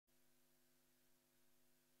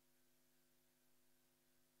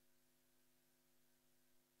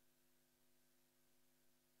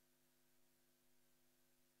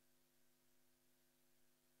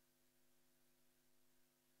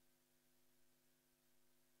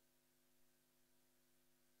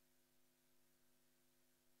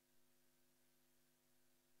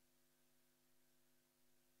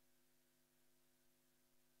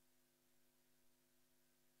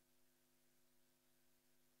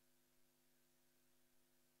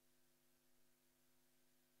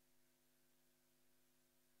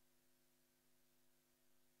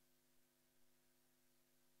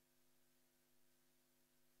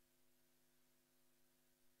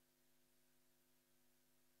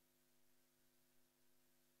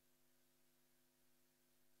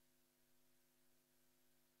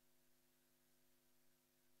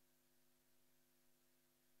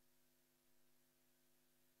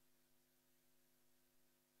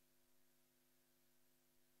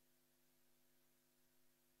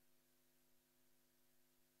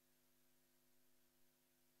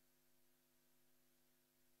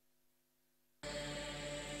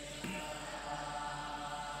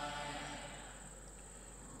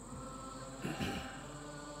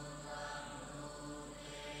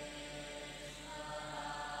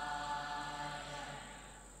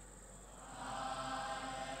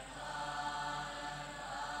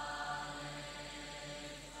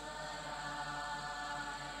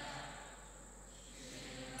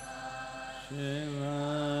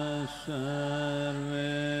सर्वेश्वराय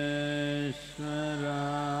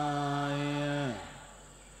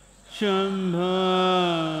शम्भो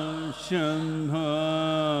शम्भो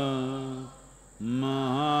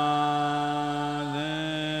महादेवाय।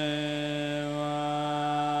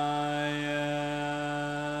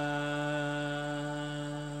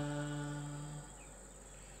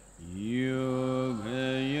 योग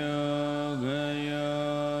योग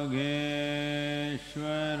योगेश्वराय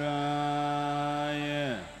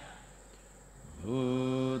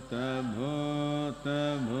भूत भूत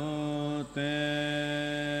भूतेश्वराय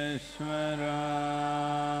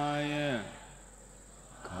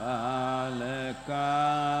काल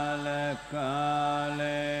काल कालेश्वराय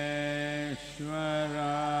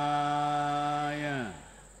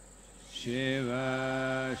शिव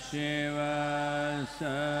शिव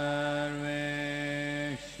सर्वेश्वराय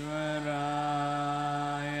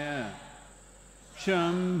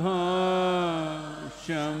शम्भो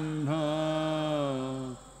शम्भो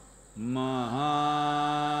महादेवाय।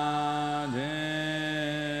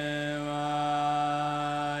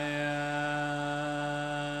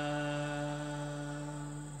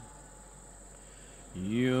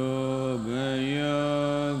 योग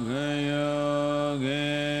योग योगेश्वराय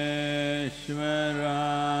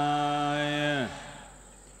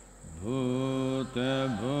भूत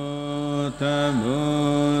भूत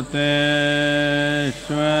भूतेश्वराय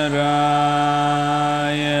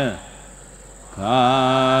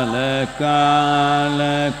काल काल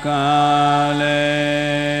कालेश्वराय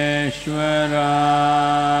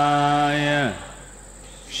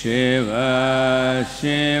शिव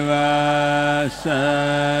शिव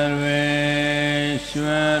सर्वेश्वराय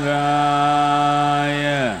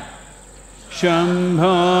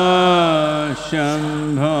शम्भो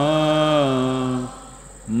शम्भो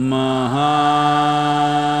महादेवाय।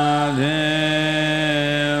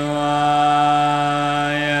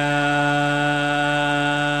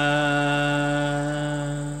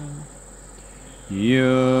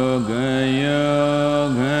 योग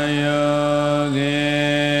योग योगेश्वराय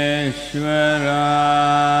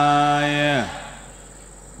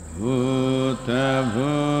भूत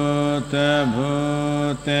भूत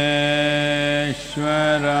भूतेश्वराय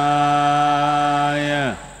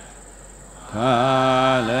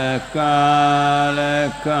काल काल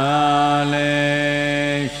कालेश्वराय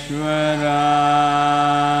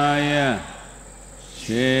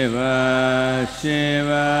शिव शिव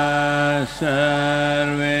सर्वेश्वराय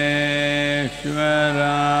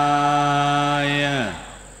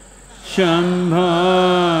शम्भो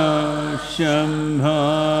शम्भो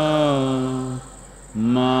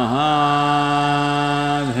महादेवाय।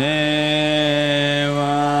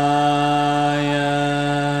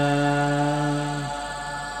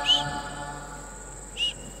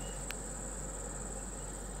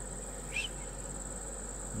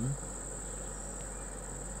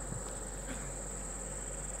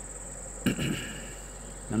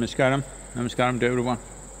 Namaskaram, namaskaram to everyone.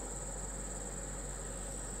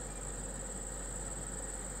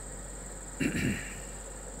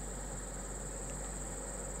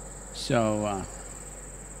 So,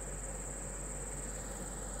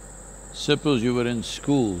 suppose you were in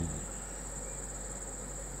school.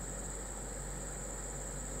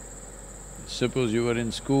 Suppose you were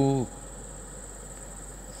in school,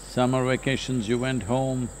 summer vacations, you went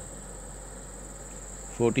home,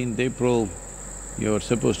 14th April, you were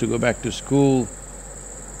supposed to go back to school,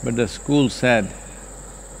 but the school said,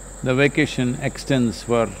 the vacation extends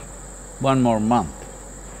for one more month.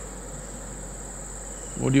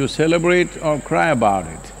 Would you celebrate or cry about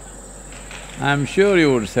it? I'm sure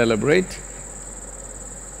you would celebrate.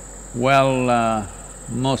 Well,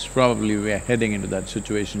 most probably we are heading into that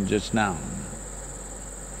situation just now.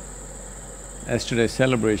 Yesterday's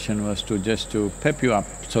celebration was just to pep you up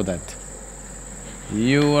so that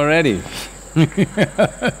you are ready.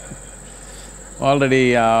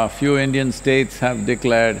 Already a few Indian states have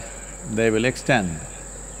declared they will extend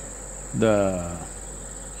the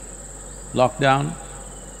lockdown.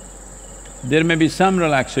 There may be some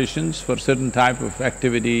relaxations for certain type of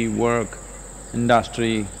activity, work,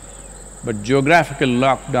 industry, but geographical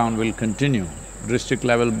lockdown will continue. District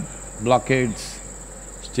level blockades,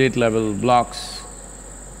 state level blocks,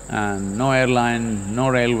 and no airline, no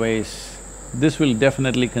railways, this will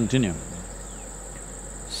definitely continue.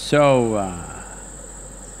 So,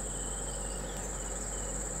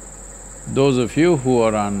 those of you who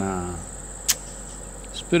are on a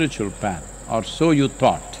spiritual path, or so you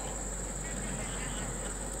thought,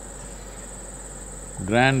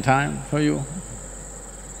 grand time for you.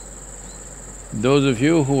 Those of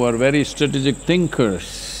you who are very strategic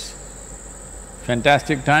thinkers,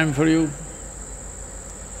 fantastic time for you.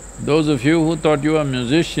 Those of you who thought you were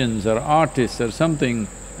musicians or artists or something,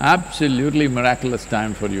 absolutely miraculous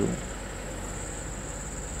time for you.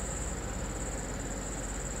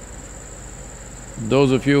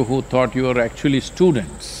 Those of you who thought you were actually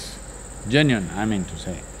students, genuine, I mean to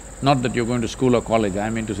say, not that you're going to school or college,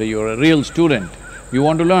 I mean to say you're a real student, you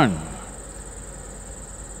want to learn.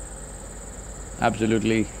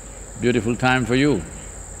 Absolutely beautiful time for you.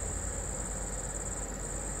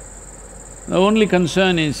 The only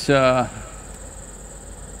concern is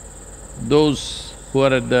those who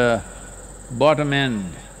are at the bottom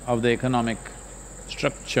end of the economic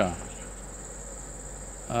structure,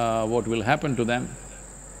 what will happen to them.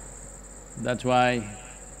 That's why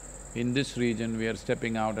in this region we are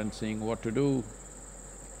stepping out and seeing what to do.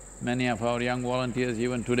 Many of our young volunteers,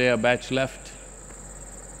 even today a batch left,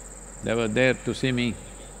 they were there to see me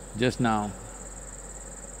just now.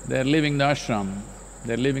 They're leaving the ashram,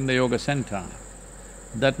 they're leaving the yoga center.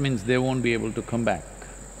 That means they won't be able to come back.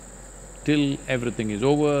 Till everything is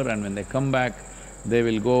over, and when they come back, they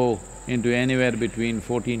will go into anywhere between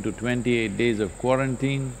 14 to 28 days of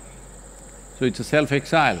quarantine. So it's a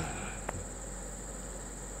self-exile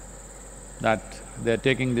that they're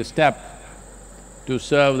taking this step to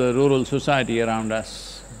serve the rural society around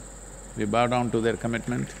us. We bow down to their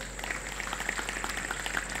commitment.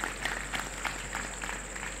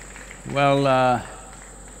 Well,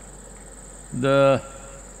 the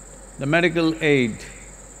medical aid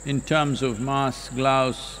in terms of masks,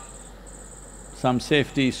 gloves, some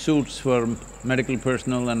safety suits for medical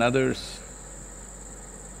personnel and others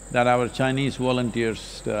that our Chinese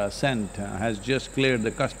volunteers sent has just cleared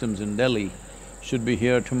the customs in Delhi, should be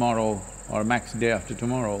here tomorrow or max day after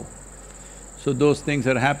tomorrow. So those things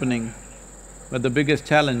are happening, but the biggest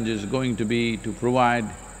challenge is going to be to provide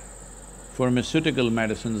pharmaceutical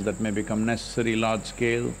medicines that may become necessary large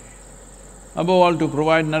scale. Above all, to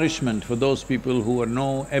provide nourishment for those people who have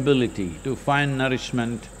no ability to find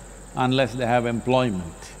nourishment unless they have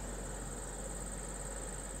employment.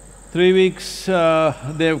 3 weeks,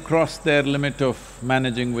 they've crossed their limit of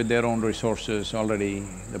managing with their own resources already,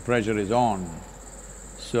 the pressure is on.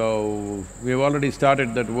 So, we've already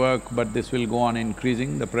started that work, but this will go on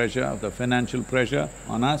increasing, the pressure, the financial pressure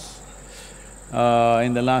on us.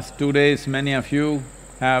 In the last 2 days, many of you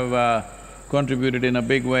have contributed in a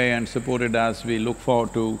big way and supported us. We look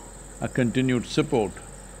forward to a continued support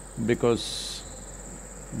because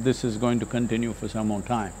this is going to continue for some more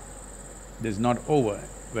time. This is not over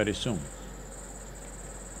very soon.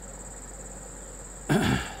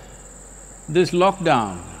 This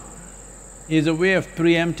lockdown is a way of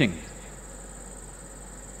preempting.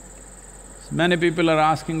 Many people are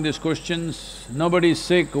asking these questions, nobody is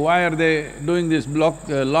sick, why are they doing this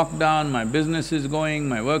lockdown? My business is going,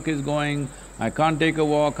 my work is going, I can't take a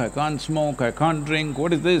walk, I can't smoke, I can't drink,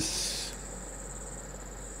 what is this?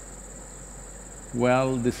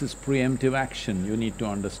 Well, this is preemptive action, you need to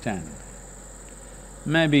understand.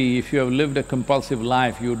 Maybe if you have lived a compulsive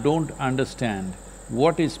life, you don't understand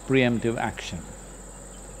what is preemptive action.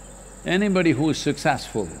 Anybody who is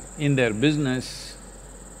successful in their business,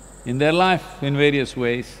 in their life in various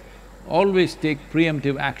ways, always take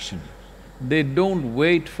preemptive action. They don't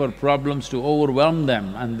wait for problems to overwhelm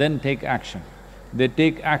them and then take action. They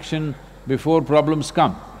take action before problems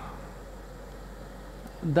come.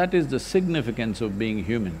 That is the significance of being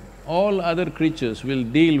human. All other creatures will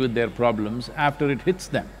deal with their problems after it hits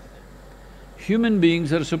them. Human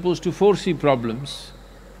beings are supposed to foresee problems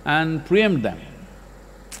and preempt them.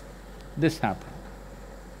 This happened.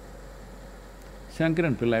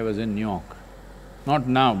 Shankaran Pillai was in New York, not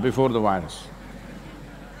now, before the virus.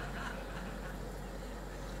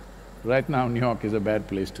 Right now, New York is a bad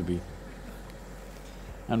place to be.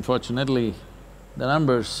 Unfortunately, the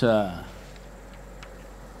numbers…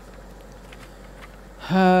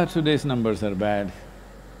 today's numbers are bad.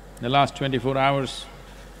 The last 24 hours,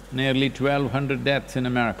 nearly 1,200 deaths in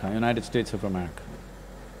America, United States of America.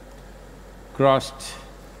 Crossed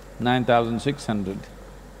 9,600.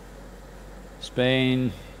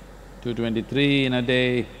 Spain, 223 in a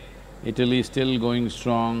day, Italy still going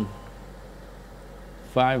strong,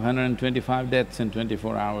 525 deaths in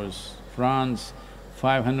 24 hours, France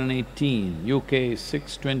 518, UK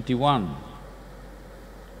 621,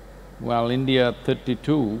 while India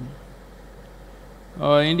 32.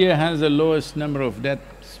 India has the lowest number of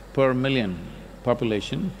deaths per million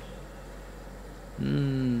population.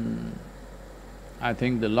 I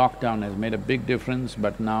think the lockdown has made a big difference,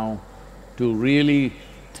 but now to really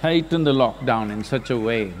tighten the lockdown in such a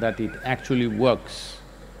way that it actually works,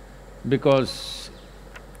 because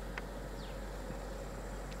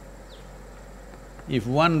if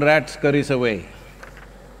one rat scurries away,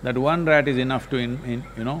 That one rat is enough to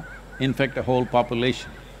infect a whole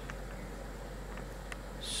population.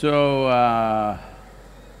 So,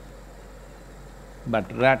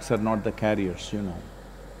 but rats are not the carriers.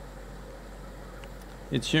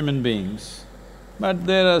 It's human beings. But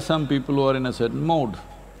there are some people who are in a certain mode.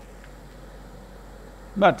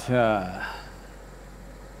 But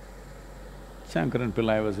Shankaran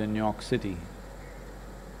Pillai was in New York City.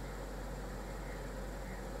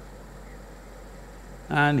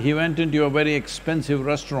 And he went into a very expensive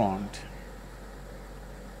restaurant,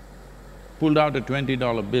 pulled out a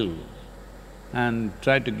 $20 bill and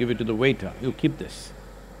tried to give it to the waiter, "You keep this."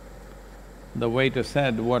 The waiter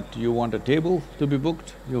said, "What, you want a table to be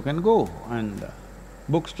booked? You can go and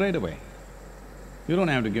book straight away. You don't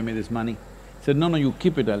have to give me this money." He said, "No, no, you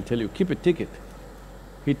keep it, I'll tell you, keep it, take it."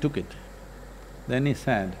 He took it. Then he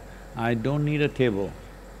said, "I don't need a table.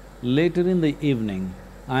 Later in the evening,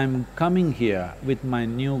 I'm coming here with my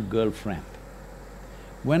new girlfriend.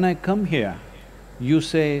 When I come here, you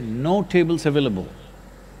say, 'No tables available.'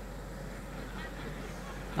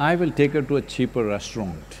 I will take her to a cheaper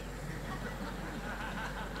restaurant.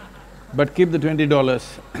 But keep the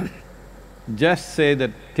 $20. Just say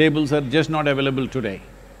that tables are just not available today."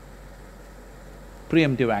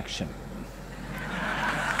 Preemptive action.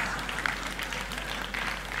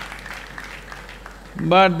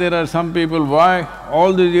 But there are some people, "Why?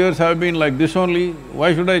 All these years I've been like this only,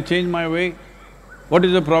 why should I change my way? What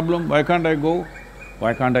is the problem? Why can't I go?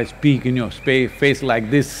 Why can't I speak in your face like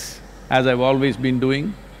this, as I've always been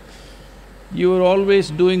doing?" You were always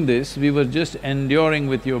doing this, we were just enduring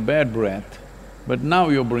with your bad breath, but now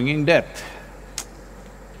you're bringing death.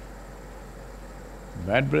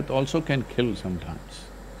 Bad breath also can kill sometimes.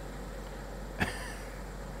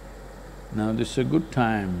 Now this is a good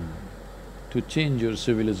time to change your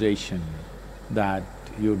civilization, that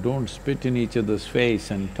you don't spit in each other's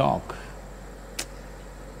face and talk.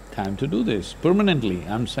 Time to do this permanently,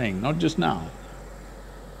 I'm saying, not just now.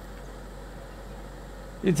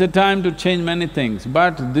 It's a time to change many things,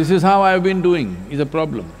 but this is how I've been doing is a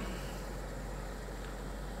problem.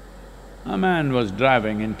 A man was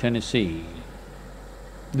driving in Tennessee.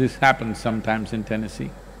 This happens sometimes in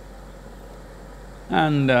Tennessee.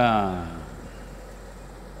 And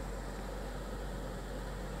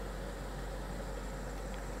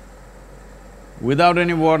without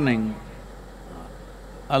any warning,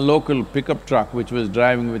 a local pickup truck which was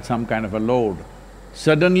driving with some kind of a load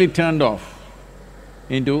suddenly turned off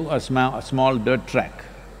into a small dirt track.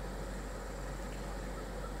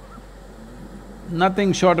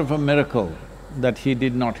 Nothing short of a miracle that he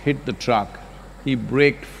did not hit the truck. He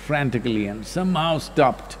braked frantically and somehow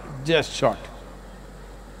stopped, just short.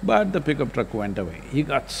 But the pickup truck went away. He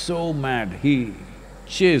got so mad, he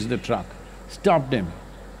chased the truck, stopped him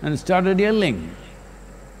and started yelling.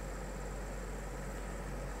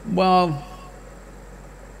 Well,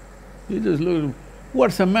 he just looked,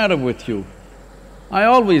 "What's the matter with you? I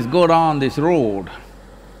always go down this road.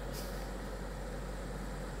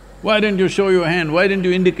 Why didn't you show your hand? Why didn't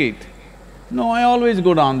you indicate?" "No, I always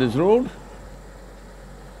go down this road.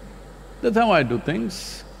 That's how I do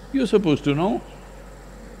things. You're supposed to know."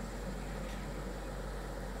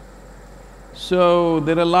 So,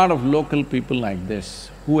 there are a lot of local people like this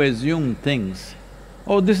who assume things,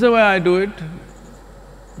 "Oh, this is the way I do it."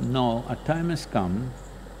 No, a time has come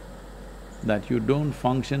that you don't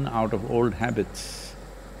function out of old habits,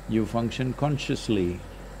 you function consciously.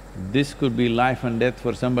 This could be life and death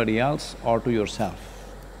for somebody else or to yourself.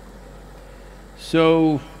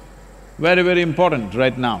 So, very, very important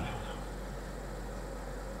right now.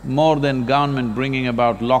 More than government bringing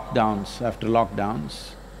about lockdowns after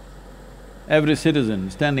lockdowns, every citizen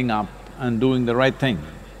standing up and doing the right thing,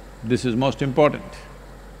 this is most important.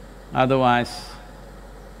 Otherwise,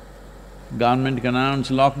 government can announce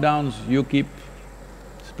lockdowns, you keep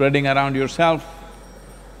spreading around yourself,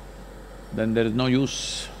 then there is no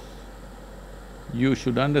use. You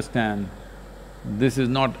should understand, this is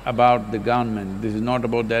not about the government, this is not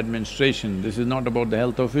about the administration, this is not about the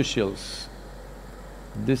health officials.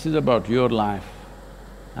 This is about your life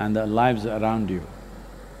and the lives around you.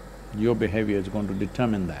 Your behavior is going to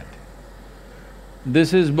determine that.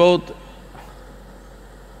 This is both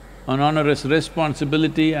an onerous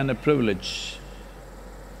responsibility and a privilege,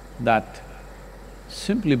 that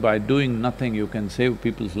simply by doing nothing you can save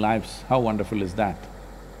people's lives. How wonderful is that?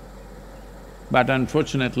 But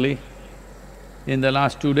unfortunately, in the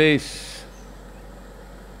last 2 days,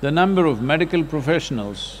 the number of medical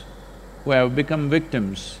professionals who have become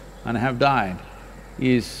victims and have died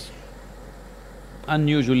is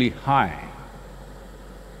unusually high,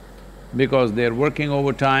 because they're working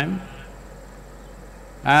overtime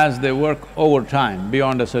as they work overtime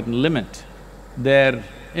beyond a certain limit, their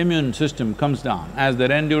immune system comes down. As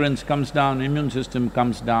their endurance comes down, immune system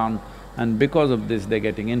comes down, and because of this they're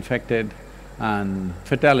getting infected, and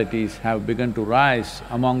fatalities have begun to rise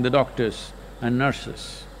among the doctors and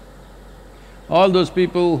nurses. All those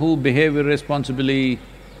people who behave irresponsibly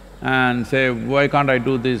and say, why can't I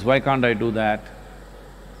do this, why can't I do that?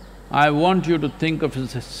 I want you to think of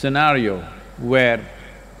a scenario where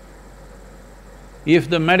if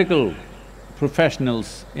the medical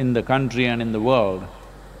professionals in the country and in the world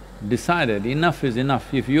decided enough is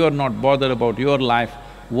enough, if you are not bothered about your life,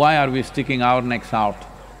 why are we sticking our necks out,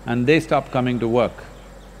 and they stop coming to work,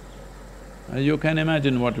 you can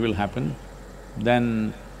imagine what will happen.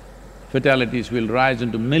 Then fatalities will rise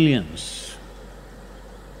into millions.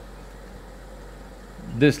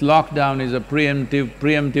 This lockdown is a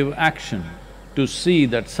preemptive action to see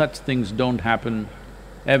that such things don't happen.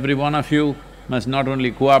 Every one of you must not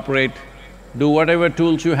only cooperate, do whatever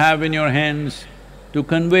tools you have in your hands to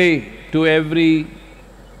convey to every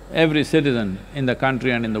citizen in the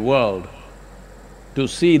country and in the world to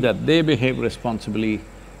see that they behave responsibly.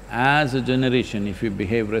 As a generation, if we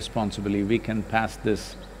behave responsibly, we can pass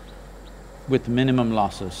this with minimum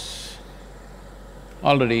losses.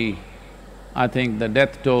 Already, I think the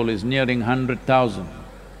death toll is nearing 100,000.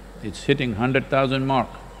 It's hitting 100,000 mark.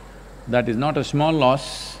 That is not a small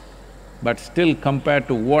loss, but still compared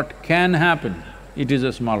to what can happen, it is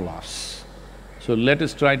a small loss. So let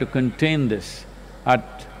us try to contain this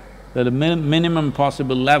at the minimum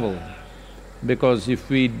possible level, because if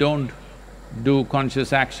we don't do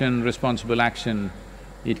conscious action, responsible action,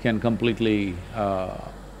 it can completely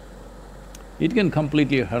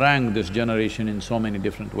harangue this generation in so many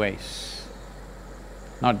different ways,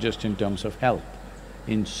 not just in terms of health,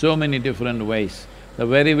 in so many different ways. The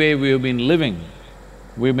very way we have been living,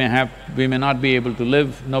 we may not be able to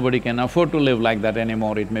live, nobody can afford to live like that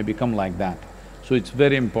anymore, it may become like that. So it's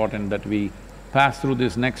very important that we pass through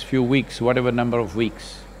this next few weeks, whatever number of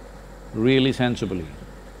weeks, really sensibly.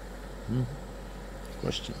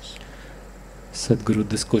 Questions? Sadhguru,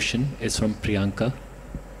 this question is from Priyanka.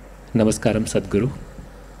 Namaskaram, Sadhguru.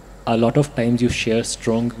 A lot of times you share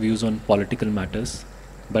strong views on political matters,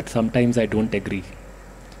 but sometimes I don't agree.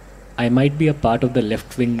 I might be a part of the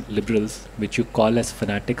left-wing liberals, which you call as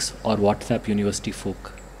fanatics or WhatsApp university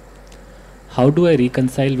folk. How do I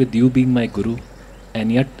reconcile with you being my guru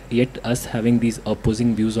and yet us having these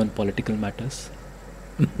opposing views on political matters?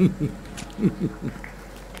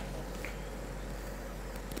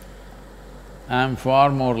 I'm far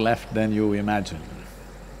more left than you imagine.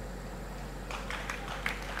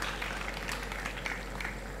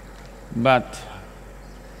 But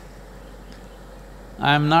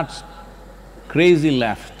I'm not crazy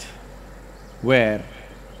left where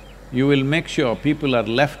you will make sure people are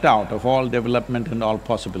left out of all development and all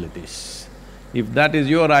possibilities. If that is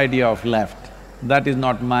your idea of left, that is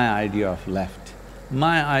not my idea of left.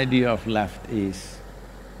 My idea of left is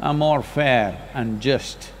a more fair and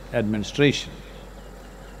just administration.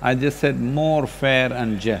 I just said more fair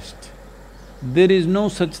and just. There is no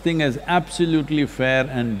such thing as absolutely fair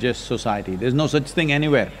and just society, there's no such thing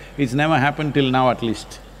anywhere. It's never happened till now at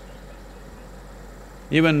least.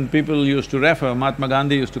 Even people used to refer, Mahatma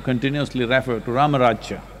Gandhi used to continuously refer to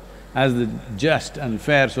Ramarajya as the just and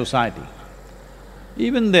fair society.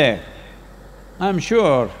 Even there, I'm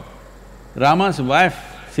sure Rama's wife,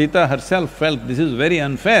 Sita herself felt this is very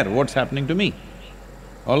unfair, what's happening to me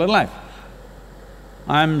all her life.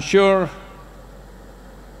 I'm sure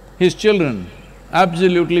his children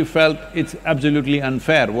absolutely felt it's absolutely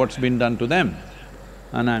unfair what's been done to them.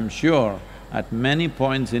 And I'm sure at many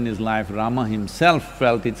points in his life, Rama himself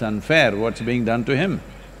felt it's unfair what's being done to him.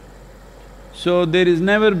 So there is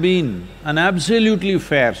never been an absolutely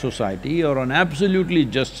fair society or an absolutely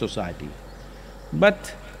just society.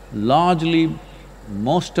 But largely,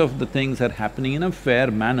 most of the things are happening in a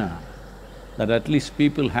fair manner, that at least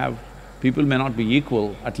people may not be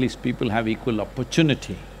equal, at least people have equal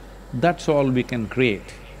opportunity. That's all we can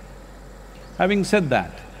create. Having said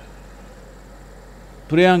that,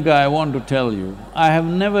 Priyanka, I want to tell you, I have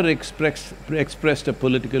never expressed a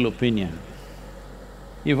political opinion.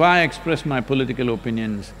 If I express my political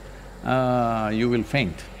opinions, you will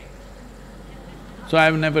faint. So I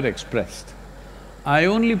have never expressed. I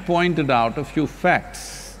only pointed out a few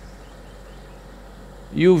facts.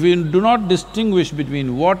 If you do not distinguish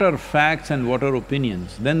between what are facts and what are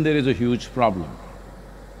opinions, then there is a huge problem.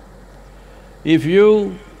 If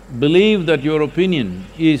you believe that your opinion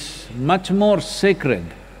is much more sacred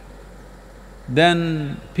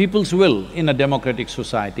than people's will in a democratic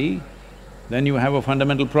society, then you have a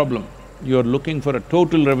fundamental problem. you're looking for a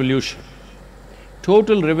total revolution.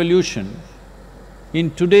 Total revolution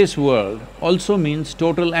in today's world also means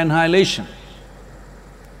total annihilation.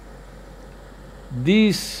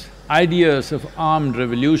 These ideas of armed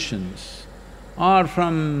revolutions are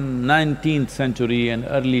from 19th century and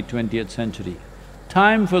early 20th century.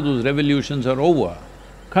 Time for those revolutions are over,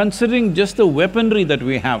 considering just the weaponry that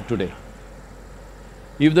we have today.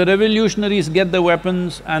 If the revolutionaries get the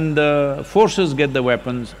weapons and the forces get the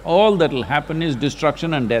weapons, all that'll happen is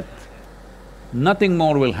destruction and death. Nothing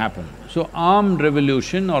more will happen. So armed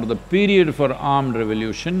revolution or the period for armed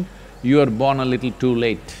revolution, you are born a little too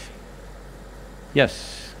late.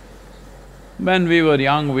 Yes, when we were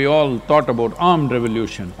young, we all thought about armed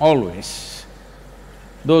revolution, always.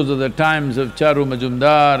 Those are the times of Charu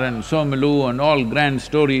Majumdar and Somelu and all grand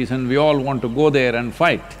stories, and we all want to go there and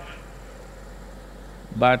fight.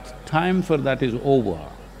 But time for that is over,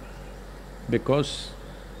 because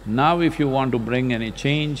now if you want to bring any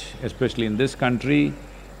change, especially in this country,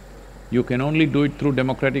 you can only do it through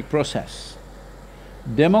democratic process.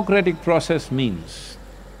 Democratic process means,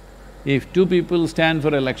 if two people stand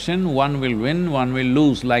for election, one will win, one will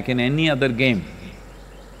lose, like in any other game.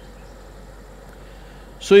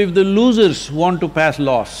 So if the losers want to pass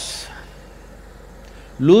laws,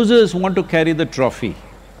 losers want to carry the trophy,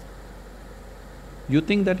 you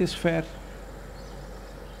think that is fair?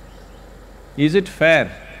 Is it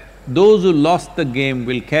fair? Those who lost the game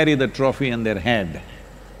will carry the trophy on their head.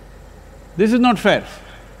 This is not fair.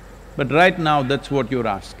 But right now, that's what you're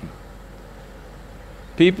asking.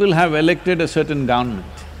 People have elected a certain government.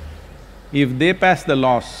 If they pass the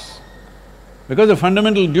laws, because the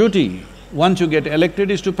fundamental duty, once you get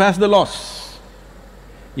elected, is to pass the laws.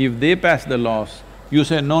 If they pass the laws, you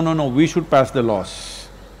say, no, no, no, we should pass the laws.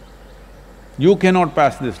 You cannot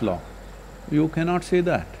pass this law. You cannot say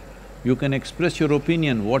that. You can express your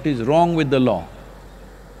opinion, what is wrong with the law.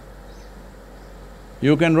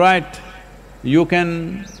 You can write, you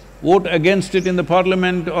can vote against it in the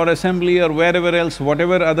parliament or assembly or wherever else,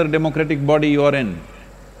 whatever other democratic body you are in.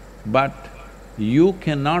 But you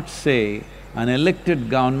cannot say an elected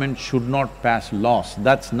government should not pass laws,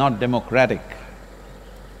 that's not democratic.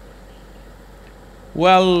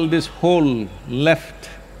 Well, this whole left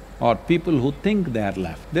or people who think they are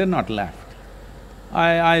left, they're not left.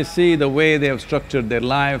 I see the way they have structured their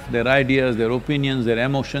life, their ideas, their opinions, their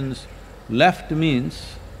emotions. Left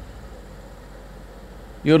means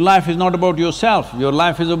your life is not about yourself, your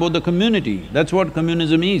life is about the community. That's what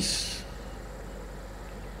communism is.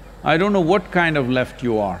 I don't know what kind of left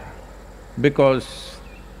you are, because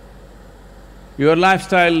your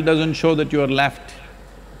lifestyle doesn't show that you are left.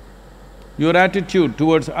 Your attitude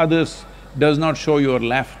towards others does not show you are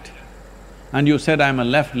left. And you said, I'm a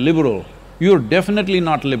left liberal. You're definitely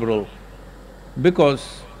not liberal,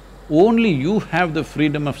 because only you have the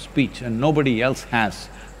freedom of speech and nobody else has.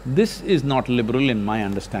 This is not liberal in my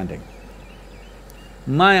understanding.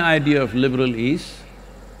 My idea of liberal is,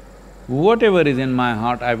 whatever is in my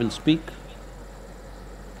heart, I will speak.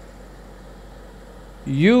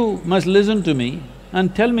 You must listen to me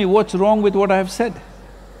and tell me what's wrong with what I have said.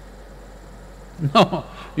 No,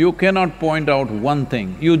 you cannot point out one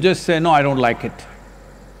thing, you just say, no, I don't like it.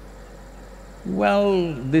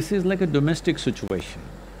 Well, this is like a domestic situation.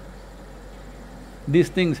 These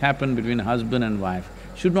things happen between husband and wife,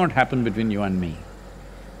 should not happen between you and me.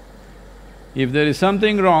 If there is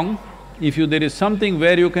something wrong, there is something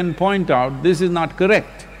where you can point out, this is not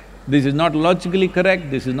correct, this is not logically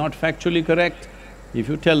correct, this is not factually correct, if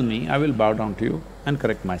you tell me, I will bow down to you and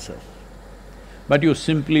correct myself. But you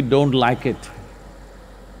simply don't like it.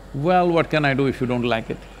 Well, what can I do if you don't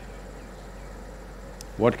like it?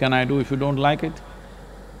 What can I do if you don't like it?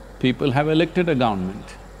 People have elected a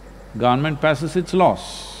government passes its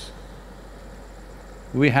laws.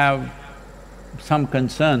 We have some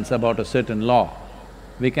concerns about a certain law.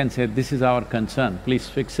 We can say, this is our concern, please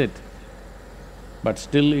fix it. But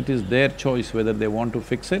still it is their choice whether they want to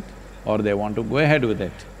fix it or they want to go ahead with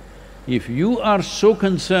it. If you are so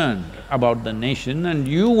concerned about the nation and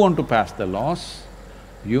you want to pass the laws,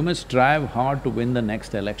 you must strive hard to win the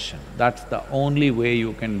next election. That's the only way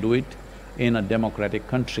you can do it in a democratic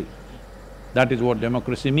country. That is what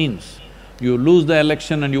democracy means. You lose the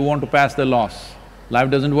election and you want to pass the laws.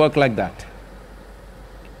 Life doesn't work like that.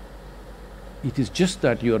 It is just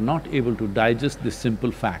that you are not able to digest this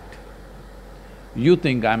simple fact. You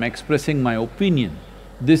think, I'm expressing my opinion.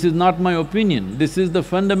 This is not my opinion, this is the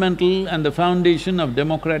fundamental and the foundation of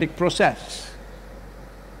democratic process.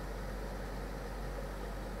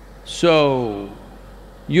 So,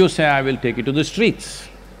 you say, I will take it to the streets,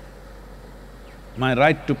 my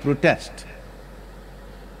right to protest.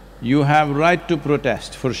 You have right to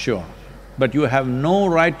protest, for sure, but you have no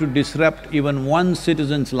right to disrupt even one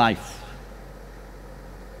citizen's life.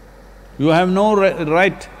 You have no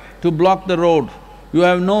right to block the road, you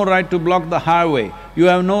have no right to block the highway, you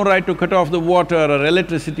have no right to cut off the water or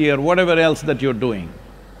electricity or whatever else that you're doing.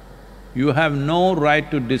 You have no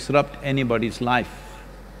right to disrupt anybody's life.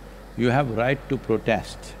 You have right to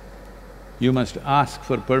protest. You must ask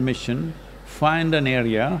for permission, find an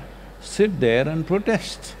area, sit there and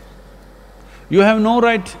protest. You have no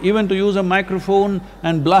right even to use a microphone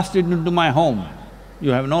and blast it into my home.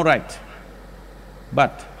 You have no right.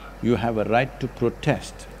 But you have a right to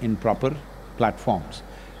protest in proper platforms.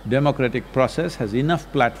 Democratic process has enough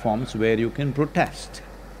platforms where you can protest.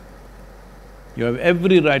 You have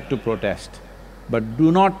every right to protest, but do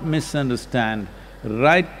not misunderstand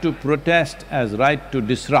right to protest as right to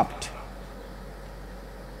disrupt.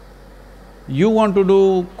 You want to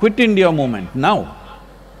do Quit India movement now.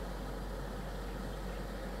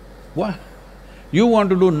 What? You want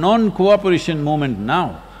to do non-cooperation movement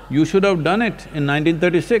now. You should have done it in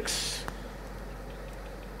 1936.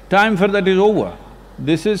 Time for that is over.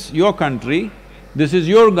 This is your country, this is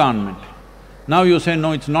your government. Now you say,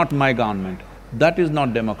 no, it's not my government. That is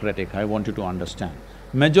not democratic, I want you to understand.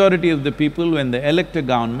 Majority of the people, when they elect a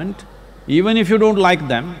government, even if you don't like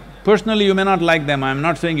them, personally you may not like them, I'm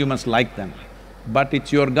not saying you must like them, but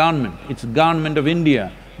it's your government, it's government of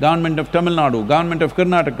India, government of Tamil Nadu, government of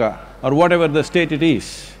Karnataka, or whatever the state it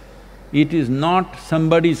is. It is not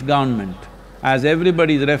somebody's government. As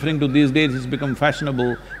everybody is referring to these days, it's become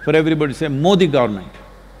fashionable for everybody to say Modi government.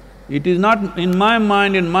 It is not… in my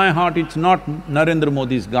mind, in my heart, it's not Narendra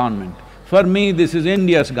Modi's government. For me, this is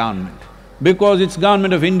India's government. Because it's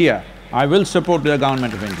government of India, I will support the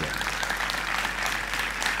government of India.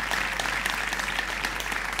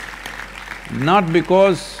 Not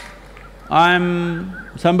because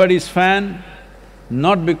I'm somebody's fan,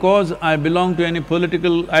 not because I belong to any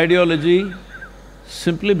political ideology,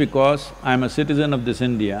 simply because I'm a citizen of this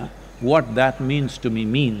India. What that means to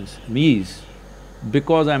me is,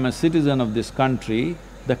 because I'm a citizen of this country,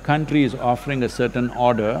 the country is offering a certain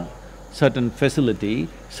order, certain facility,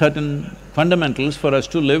 certain fundamentals for us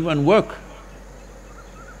to live and work.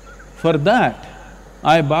 For that,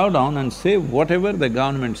 I bow down and say whatever the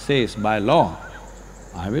government says by law,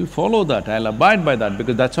 I will follow that, I'll abide by that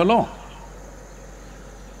because that's a law.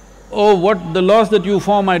 Oh, what the laws that you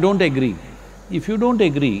form, I don't agree. If you don't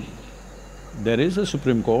agree, there is a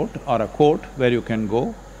Supreme Court or a court where you can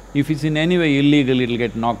go. If it's in any way illegal, it'll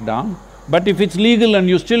get knocked down. But if it's legal and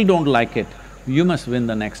you still don't like it, you must win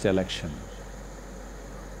the next election.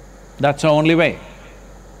 That's the only way.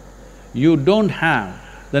 You don't have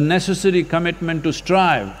the necessary commitment to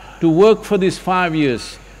strive, to work for these 5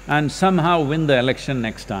 years and somehow win the election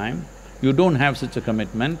next time. You don't have such a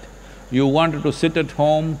commitment. You wanted to sit at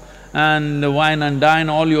home and wine and dine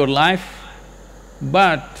all your life,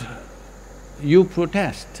 but you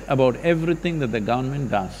protest about everything that the government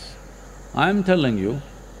does. I'm telling you,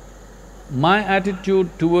 my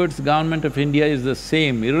attitude towards government of India is the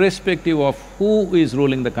same, irrespective of who is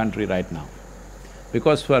ruling the country right now.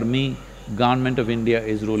 Because for me, government of India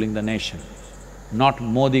is ruling the nation, not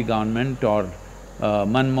Modi government or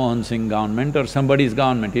Manmohan Singh government or somebody's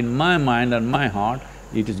government. In my mind and my heart,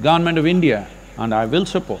 it is government of India and I will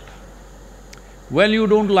support. Well, you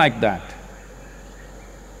don't like that.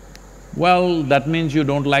 Well, that means you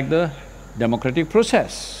don't like the democratic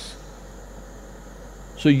process.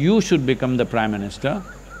 So you should become the Prime Minister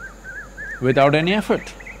without any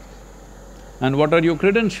effort. And what are your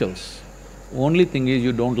credentials? Only thing is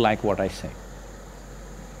you don't like what I say.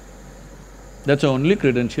 That's the only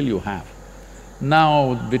credential you have.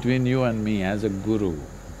 Now, between you and me as a guru,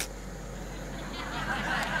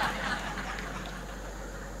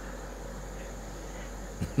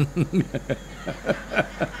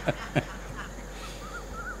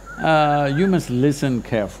 you must listen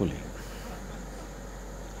carefully.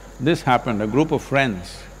 This happened, a group of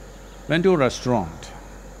friends went to a restaurant.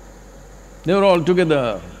 They were all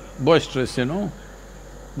together, boisterous, you know.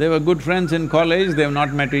 They were good friends in college, they've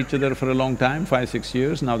not met each other for a long time, 5-6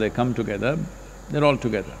 years, now they come together, they're all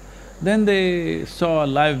together. Then they saw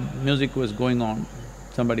live music was going on,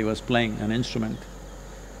 somebody was playing an instrument.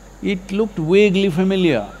 It looked vaguely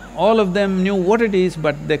familiar. All of them knew what it is,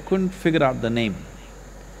 but they couldn't figure out the name.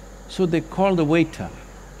 So they called the waiter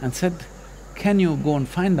and said, "Can you go and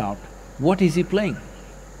find out what is he playing?"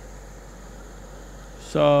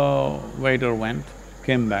 So waiter went,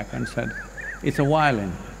 came back and said, "It's a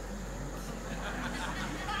violin."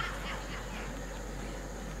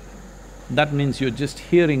 That means you're just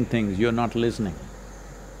hearing things, you're not listening.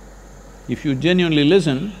 If you genuinely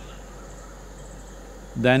listen,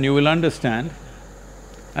 then you will understand.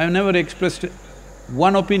 I've never expressed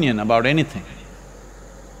one opinion about anything,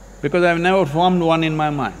 because I've never formed one in my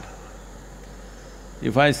mind.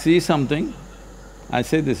 If I see something, I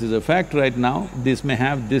say this is a fact right now, this may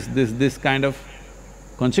have this kind of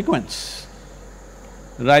consequence.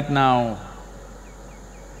 Right now,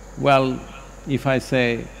 well, if I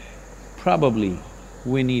say probably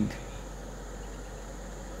we need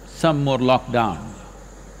some more lockdown,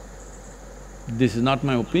 this is not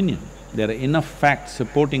my opinion. There are enough facts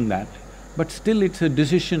supporting that, but still it's a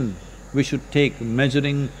decision we should take,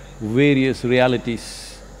 measuring various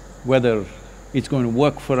realities, whether it's going to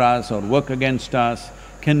work for us or work against us,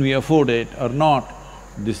 can we afford it or not,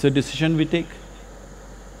 this is a decision we take.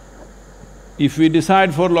 If we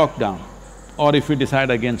decide for lockdown or if we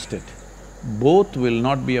decide against it, both will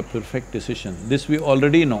not be a perfect decision, this we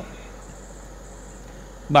already know.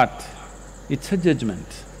 But it's a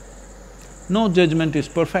judgment. No judgment is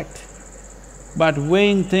perfect. But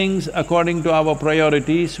weighing things according to our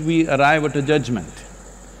priorities, we arrive at a judgment.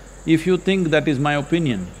 If you think that is my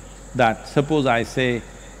opinion, that suppose I say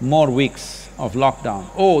more weeks of lockdown,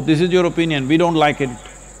 oh, this is your opinion, we don't like it.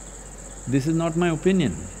 This is not my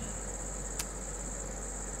opinion.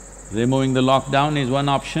 Removing the lockdown is one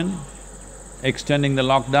option, extending the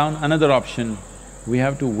lockdown another option. We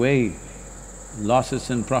have to weigh losses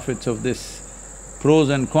and profits of this, pros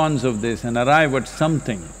and cons of this, and arrive at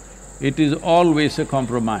something. It is always a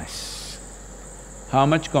compromise. How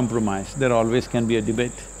much compromise? There always can be a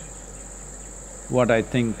debate. What I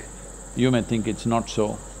think, you may think it's not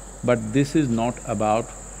so, but this is not about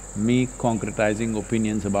me concretizing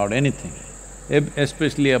opinions about anything,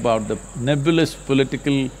 especially about the nebulous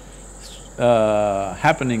political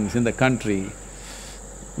happenings in the country.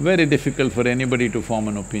 Very difficult for anybody to form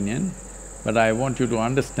an opinion, but I want you to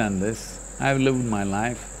understand this. I've lived my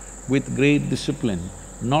life with great discipline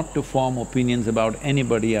not to form opinions about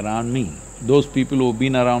anybody around me. Those people who've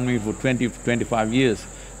been around me for 25 years,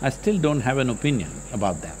 I still don't have an opinion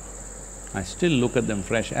about them. I still look at them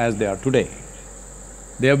fresh as they are today.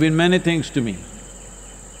 They have been many things to me.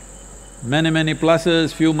 Many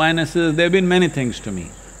pluses, few minuses, there have been many things to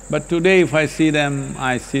me. But today if I see them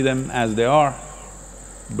as they are.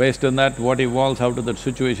 Based on that, what evolves out of that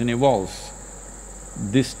situation evolves.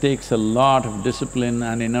 This takes a lot of discipline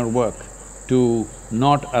and inner work to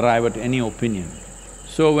not arrive at any opinion.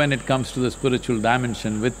 So when it comes to the spiritual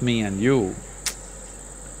dimension with me and you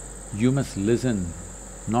must listen,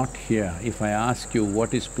 not hear. If I ask you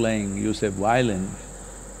what is playing, you say violin,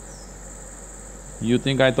 you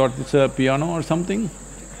think I thought it's a piano or something?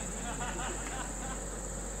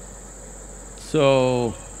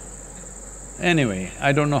 So, anyway,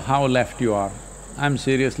 I don't know how left you are, I'm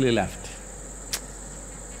seriously left.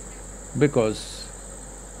 Because,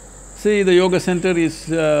 see, the yoga center is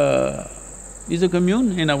a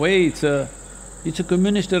commune, in a way it's a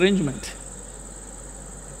communist arrangement.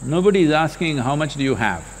 Nobody is asking how much do you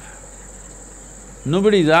have.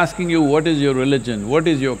 Nobody is asking you what is your religion, what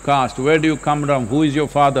is your caste, where do you come from, who is your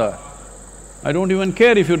father. I don't even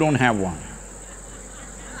care if you don't have one.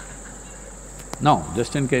 No,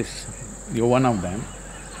 just in case you're one of them.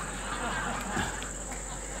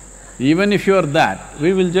 Even if you're that,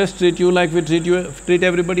 we will just treat you like we treat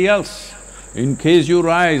everybody else. In case you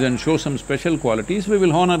rise and show some special qualities, we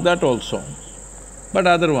will honor that also. But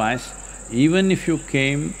otherwise, even if you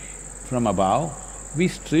came from above, we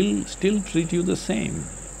still treat you the same.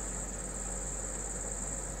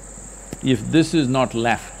 If this is not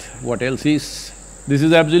left, what else is? This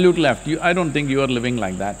is absolute left. I don't think you are living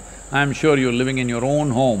like that. I'm sure you're living in your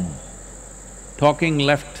own home, talking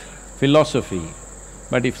left philosophy.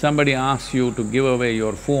 But if somebody asks you to give away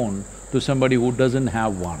your phone to somebody who doesn't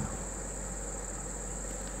have one,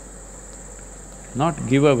 not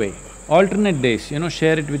give away, alternate days,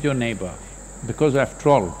 share it with your neighbor, because after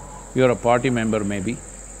all, you're a party member maybe.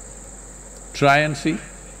 Try and see.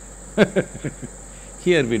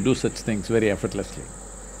 Here we do such things very effortlessly.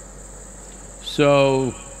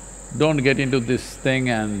 So, don't get into this thing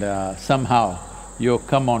and somehow you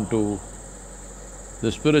come onto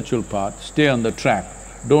the spiritual path, stay on the track.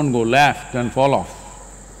 Don't go left and fall off,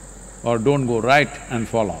 or don't go right and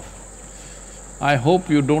fall off. I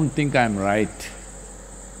hope you don't think I'm right.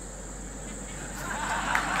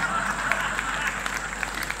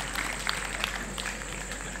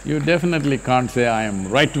 You definitely can't say I am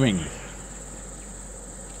right-wing.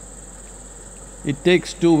 It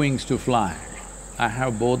takes two wings to fly. I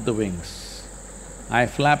have both the wings. I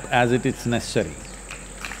flap as it is necessary.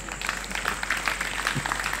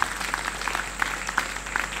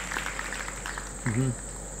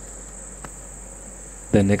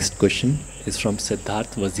 The next question is from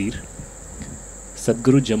Siddharth Wazir.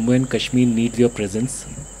 Sadhguru, Jammu and Kashmir needs your presence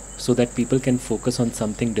so that people can focus on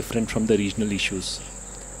something different from the regional issues.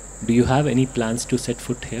 Do you have any plans to set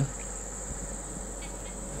foot here?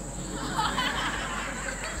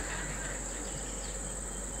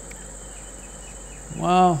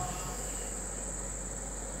 Well,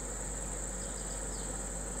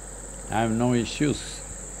 I have no issues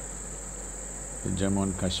with Jammu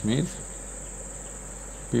and Kashmir.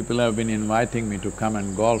 People have been inviting me to come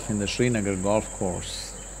and golf in the Srinagar golf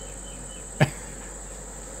course.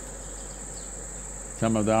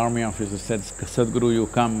 Some of the army officers said, Sadhguru, you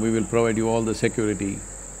come, we will provide you all the security.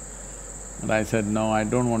 And I said, no, I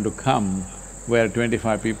don't want to come where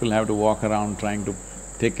 25 people have to walk around trying to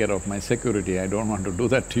take care of my security. I don't want to do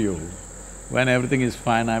that to you. When everything is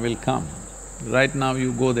fine, I will come. Right now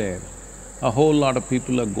you go there. A whole lot of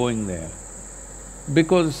people are going there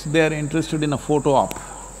because they are interested in a photo op.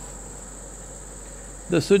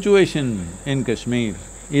 The situation in Kashmir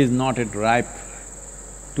is not yet ripe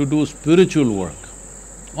to do spiritual work.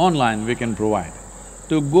 Online we can provide.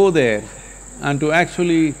 To go there and to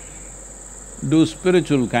actually do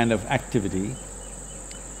spiritual kind of activity,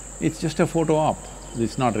 it's just a photo op,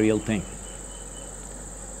 it's not a real thing.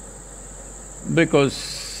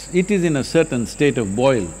 Because it is in a certain state of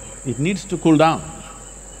boil, it needs to cool down.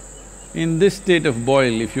 In this state of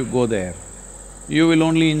boil, if you go there, you will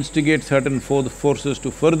only instigate certain forces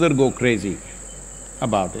to further go crazy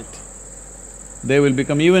about it. They will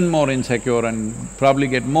become even more insecure and probably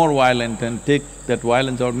get more violent and take that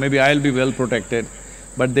violence out. Maybe I'll be well protected,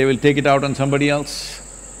 but they will take it out on somebody else.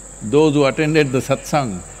 Those who attended the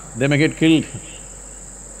satsang, they may get killed.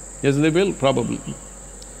 Yes, they will, probably.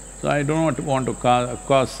 So I don't want to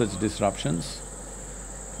cause such disruptions.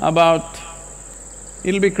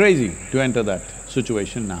 It'll be crazy to enter that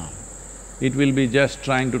situation now. It will be just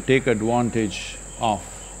trying to take advantage of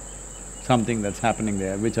something that's happening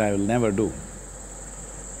there, which I will never do.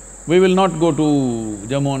 We will not go to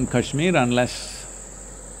Jammu and Kashmir unless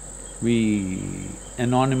we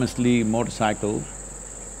anonymously motorcycle,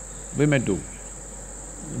 we may do.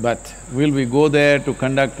 But will we go there to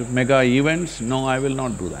conduct mega events? No, I will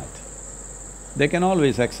not do that. They can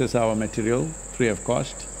always access our material free of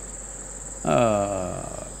cost,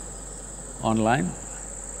 online.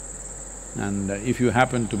 And if you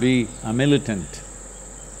happen to be a militant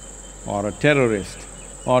or a terrorist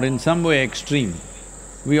or in some way extreme,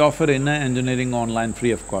 we offer inner engineering online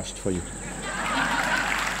free of cost for you.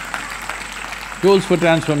 Tools for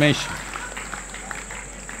transformation.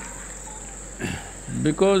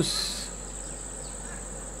 Because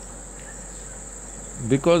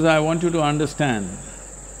I want you to understand,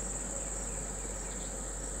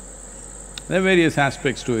 there are various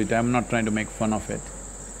aspects to it, I'm not trying to make fun of it.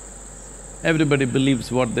 Everybody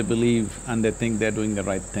believes what they believe and they think they're doing the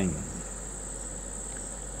right thing.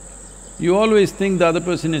 You always think the other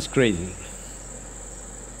person is crazy.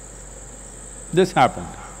 This happened.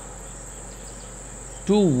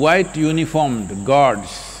 Two white uniformed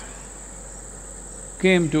guards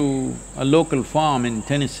came to a local farm in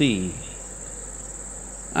Tennessee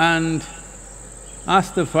and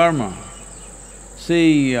asked the farmer,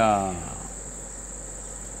 see, a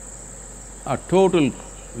total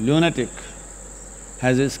lunatic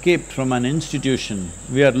has escaped from an institution,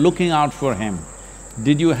 we are looking out for him.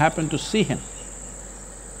 Did you happen to see him?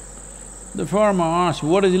 The farmer asked,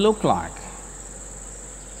 what does he look like?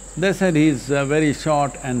 They said he's very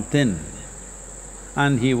short and thin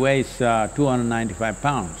and he weighs 295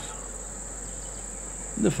 pounds.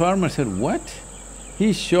 The farmer said, what?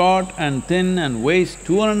 He's short and thin and weighs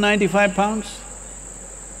 295 pounds?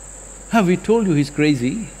 Have we told you he's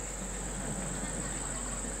crazy?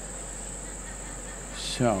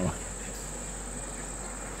 So,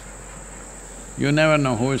 you never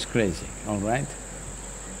know who is crazy, all right?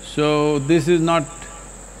 So, this is not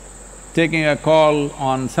taking a call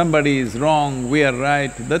on somebody is wrong, we are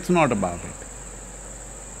right, that's not about it.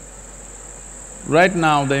 Right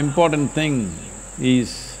now, the important thing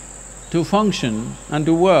is to function and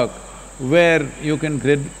to work where you can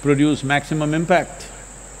produce maximum impact,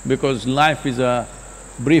 because life is a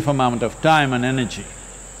brief amount of time and energy.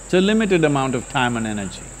 It's a limited amount of time and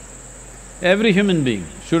energy. Every human being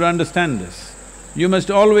should understand this. You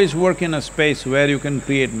must always work in a space where you can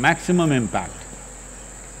create maximum impact.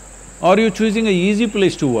 Are you choosing an easy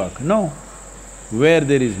place to work? No, where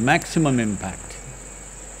there is maximum impact.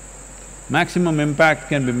 Maximum impact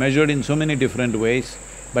can be measured in so many different ways,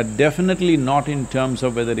 but definitely not in terms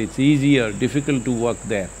of whether it's easy or difficult to work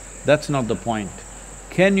there. That's not the point.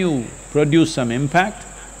 Can you produce some impact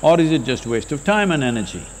or is it just waste of time and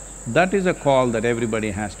energy? That is a call that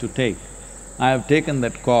everybody has to take. I have taken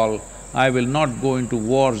that call. I will not go into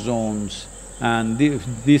war zones and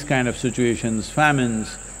these kind of situations,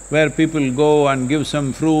 famines, where people go and give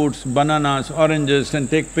some fruits, bananas, oranges and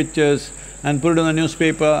take pictures and put it in the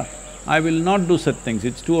newspaper. I will not do such things,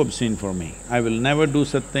 it's too obscene for me. I will never do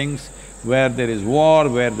such things where there is war,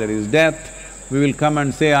 where there is death. We will come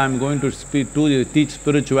and say, I'm going to teach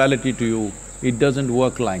spirituality to you. It doesn't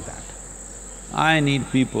work like that. I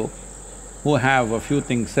need people who have a few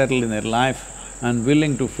things settled in their life and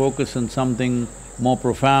willing to focus on something more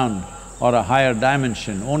profound or a higher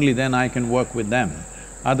dimension. Only then I can work with them.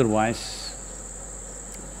 Otherwise,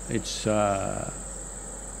 it's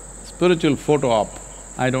spiritual photo op,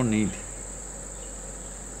 I don't need.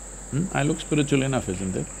 I look spiritual enough,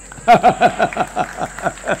 isn't it?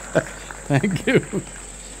 Thank you.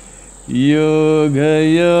 Yoga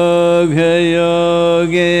yoga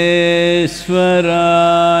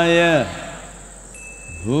yogeshwaraya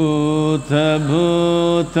bhuta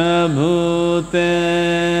bhuta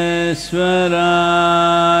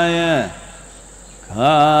bhuteshwaraya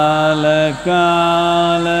kala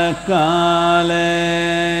kala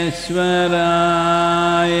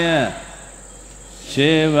kaleshwaraya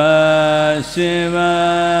Shiva Shiva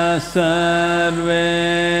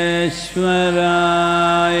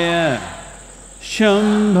Sarveshwaraya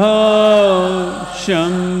Shambho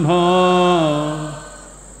Shambho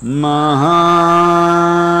Mahadeva